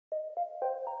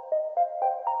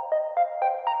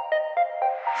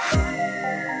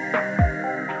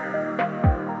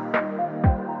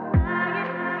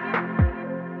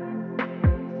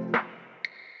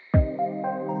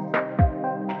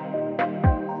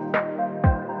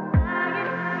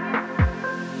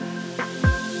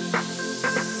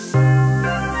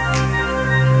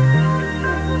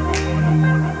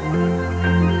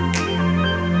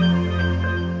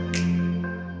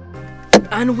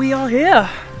And we are here.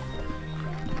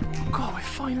 God, we're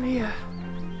finally here.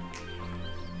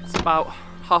 It's about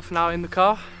half an hour in the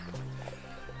car.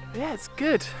 Yeah, it's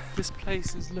good. This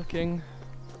place is looking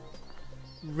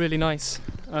really nice.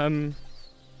 God,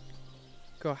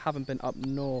 I haven't been up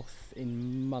north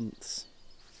in months.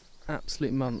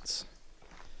 Absolute months.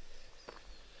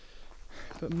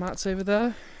 But Matt's over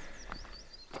there.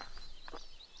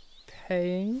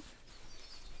 Paying.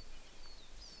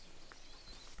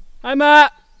 Hi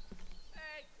Matt!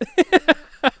 Hey!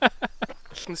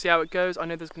 You can see how it goes. I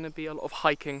know there's going to be a lot of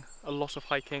hiking,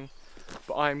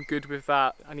 but I'm good with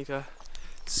that. I need to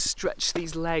stretch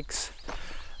these legs.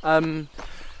 Got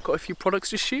a few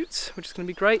products to shoot, which is going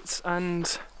to be great,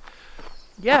 and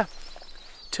yeah,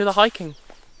 to the hiking.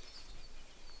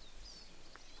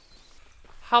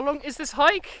 How long is this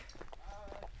hike?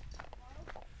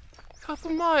 A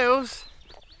couple miles?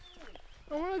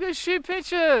 I want to go shoot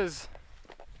pictures.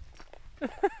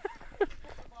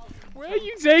 Where are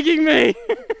you taking me?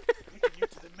 You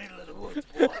to the middle of the woods,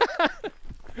 boy.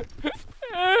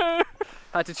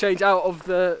 Had to change out of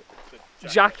the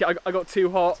jacket. I got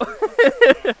too hot.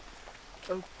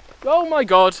 Oh my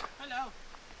god. Hello.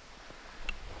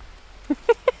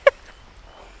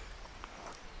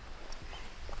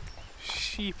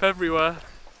 Sheep everywhere.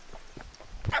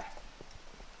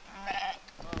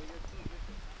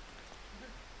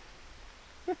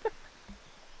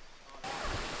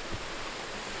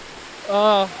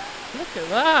 Oh, look at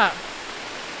that!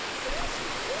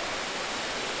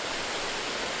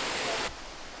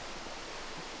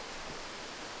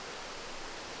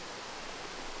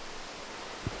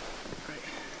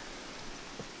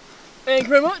 Thank you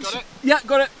very much. Got it? Yeah,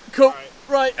 got it. Cool.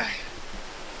 Right.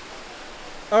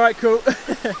 Alright, cool.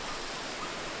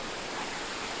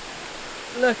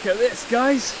 Look at this,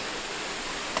 guys.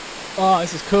 Oh,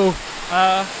 this is cool.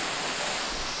 I'm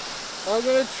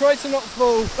gonna try to not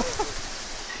fall.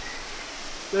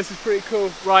 This is pretty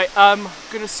cool. Right, I'm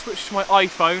gonna switch to my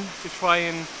iPhone to try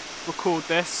and record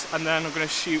this, and then I'm gonna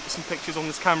shoot some pictures on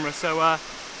this camera. So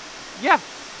yeah,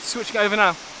 switching over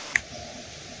now.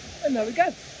 And there we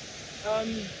go.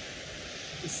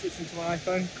 Just switching to my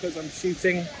iPhone because I'm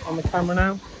shooting on the camera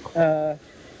now.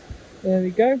 There we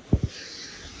go.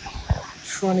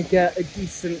 Trying to get a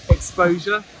decent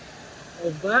exposure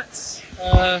of that.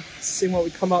 Seeing what we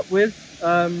come up with.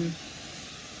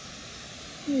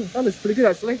 That looks pretty good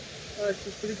actually. That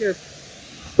looks pretty good.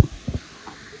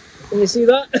 Can you see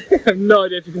that? I have no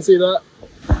idea if you can see that.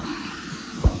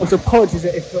 Also, apologies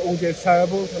if the audio is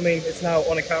terrible. I mean, it's now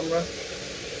on a camera.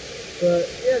 But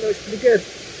yeah, that looks pretty good.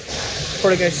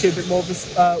 Probably going to shoot a bit more of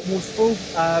this waterfall,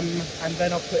 and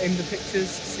then I'll put in the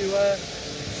pictures to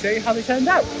show you how they turned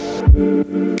out.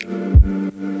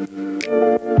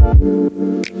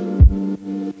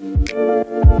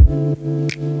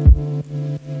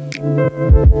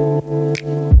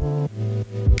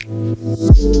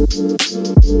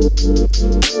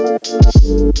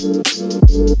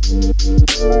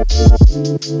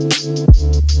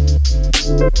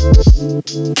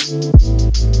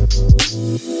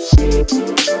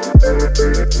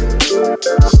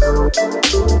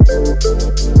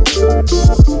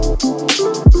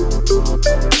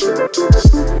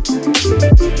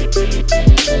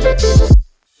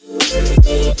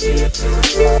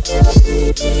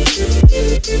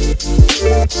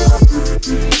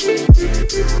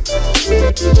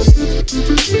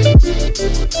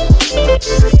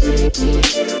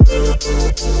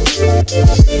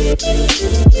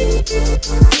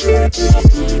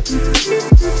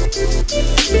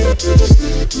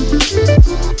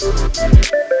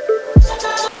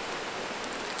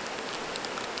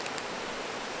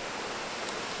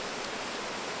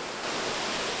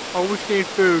 I always need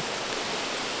food.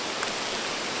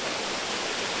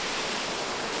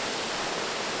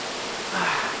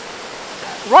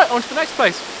 Right, on to the next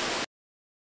place.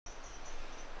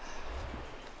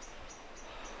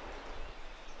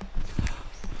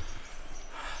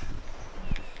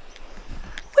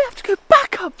 We have to go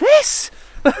back up this!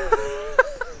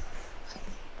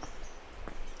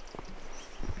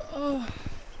 Oh,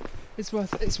 it's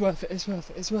worth it, it's worth it, it's worth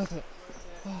it, it's worth it.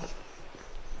 Oh.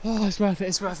 Oh, it's worth it,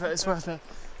 it's worth it, it's worth it.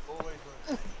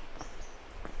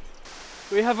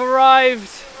 We have arrived.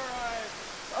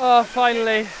 Oh,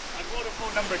 finally. And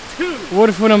waterfall number 2.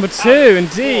 Waterfall number 2,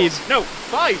 indeed. 4. No,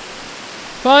 5.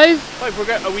 5? 5.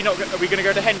 Are we going to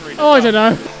go to Henry? Oh, I don't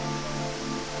know.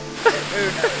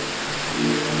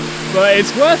 But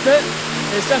it's worth it.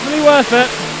 It's definitely worth it.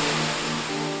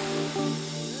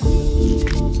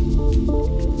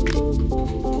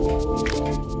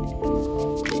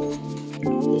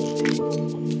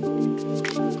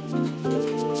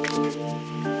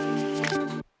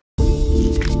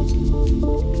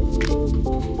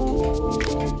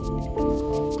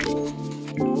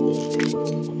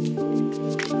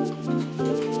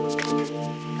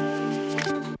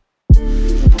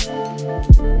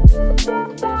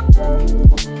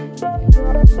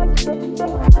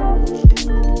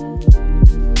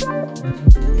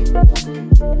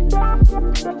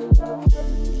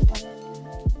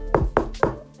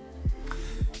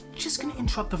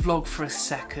 interrupt the vlog for a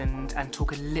second and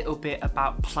talk a little bit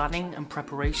about planning and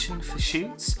preparation for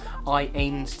shoots. I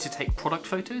aimed to take product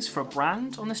photos for a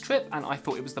brand on this trip, and I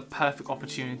thought it was the perfect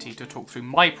opportunity to talk through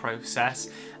my process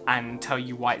and tell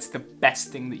you why it's the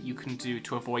best thing that you can do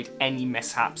to avoid any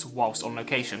mishaps whilst on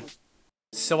location.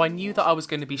 So I knew that I was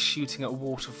going to be shooting at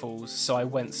waterfalls, so I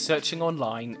went searching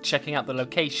online, checking out the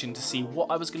location to see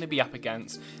what I was going to be up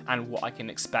against and what I can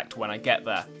expect when I get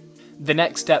there. The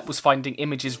next step was finding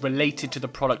images related to the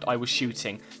product I was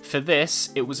shooting. For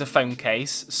this, it was a phone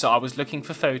case, so I was looking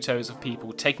for photos of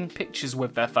people taking pictures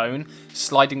with their phone,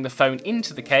 sliding the phone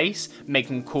into the case,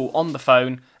 making a call on the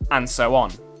phone, and so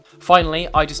on. Finally,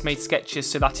 I just made sketches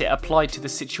so that it applied to the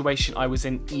situation I was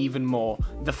in even more.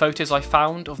 The photos I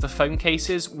found of the phone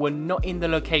cases were not in the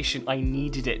location I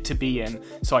needed it to be in,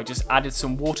 so I just added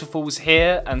some waterfalls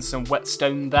here and some wet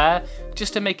stone there,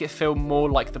 just to make it feel more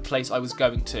like the place I was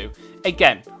going to.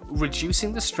 Again,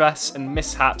 reducing the stress and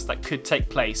mishaps that could take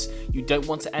place. You don't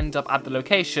want to end up at the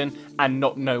location and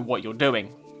not know what you're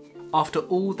doing. After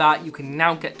all that, you can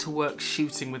now get to work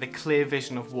shooting with a clear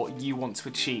vision of what you want to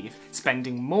achieve,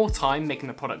 spending more time making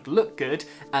the product look good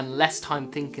and less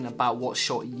time thinking about what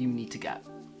shot you need to get.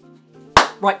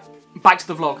 Right, back to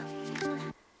the vlog.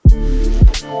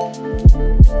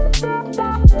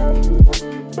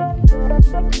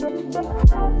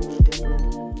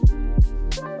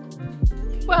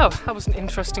 Well, that was an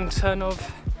interesting turn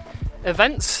of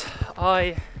events.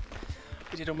 I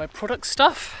did all my product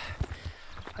stuff.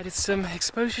 I did some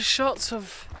exposure shots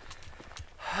of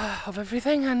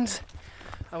everything, and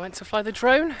I went to fly the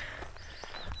drone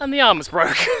and the arm was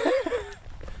broke.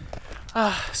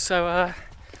 So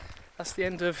that's the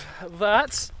end of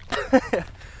that.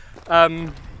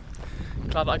 Glad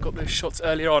that I got those shots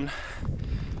earlier on.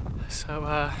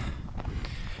 So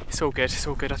it's all good,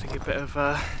 I think a bit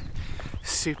of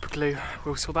super glue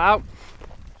will sort that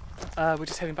out. We're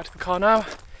just heading back to the car now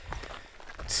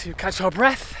to catch our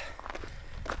breath,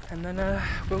 and then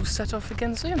we'll set off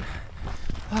again soon.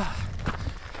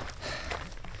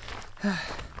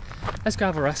 Let's go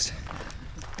have a rest.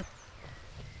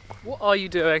 What are you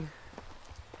doing?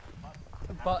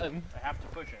 A button. I have to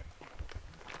push it.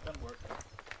 Doesn't work.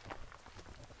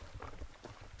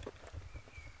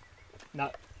 No,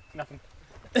 nothing.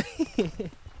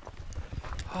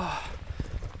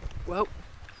 Well,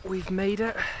 we've made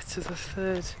it to the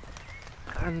third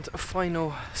and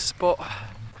final spot.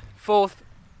 Fourth.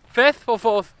 Fifth or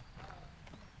fourth?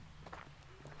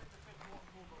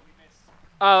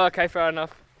 Oh, okay, fair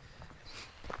enough.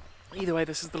 Either way,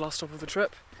 this is the last stop of the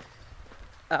trip.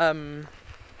 I'm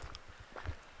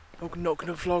not going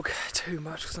to vlog too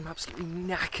much because I'm absolutely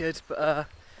knackered, but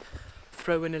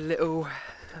throw in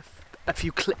a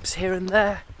few clips here and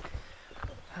there.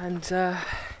 And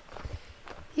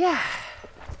yeah,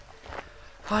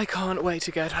 I can't wait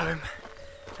to get home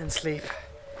and sleep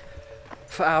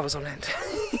for hours on end.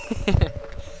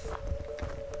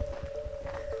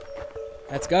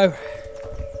 Let's go.